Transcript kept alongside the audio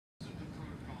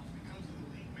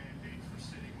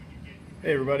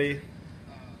Hey everybody,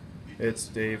 it's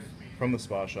Dave from the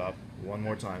Spa Shop one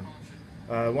more time.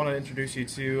 I want to introduce you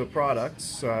to a product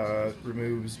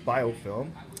removes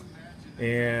biofilm,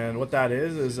 and what that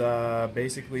is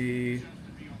basically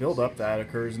buildup that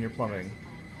occurs in your plumbing.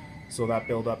 So that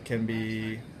buildup can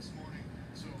be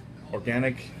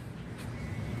organic,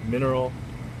 mineral,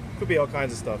 could be all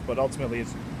kinds of stuff, but ultimately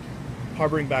it's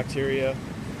harboring bacteria.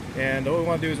 And what we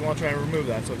want to do is we want to try and remove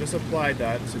that. So I just applied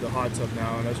that to the hot tub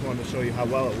now, and I just wanted to show you how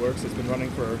well it works. It's been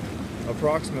running for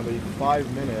approximately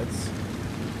 5 minutes,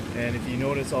 and if you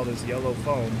notice all this yellow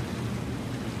foam,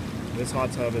 this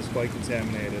hot tub is quite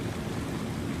contaminated.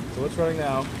 So it's running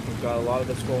now. We've got a lot of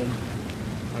this foam.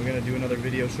 I'm going to do another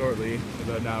video shortly, in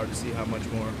about an hour, to see how much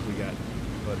more we get.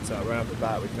 But right off the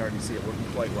bat, we can already see it working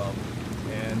quite well.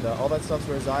 And all that stuff's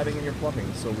residing in your plumbing,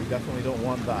 so we definitely don't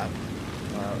want that.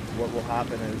 What will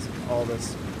happen is all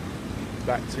this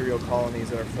bacterial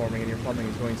colonies that are forming in your plumbing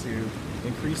is going to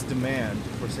increase demand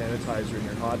for sanitizer in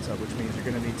your hot tub, which means you're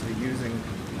going to need to be using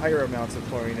higher amounts of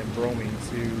chlorine and bromine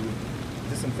to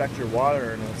disinfect your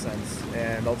water in a sense.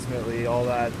 And ultimately, all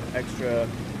that extra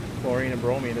chlorine and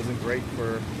bromine isn't great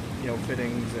for,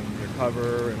 fittings and your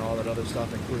cover and all that other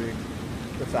stuff, including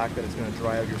the fact that it's going to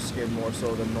dry out your skin more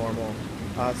so than normal.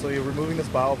 So you're removing this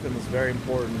biofilm is very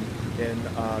important in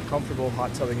a comfortable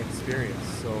hot tubbing experience.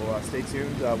 So stay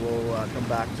tuned. We'll come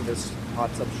back to this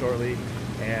hot tub shortly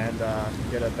and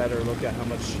get a better look at how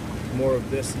much more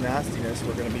of this nastiness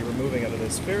we're going to be removing out of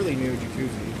this fairly new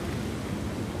jacuzzi.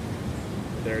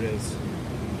 There it is,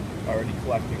 already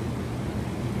collecting.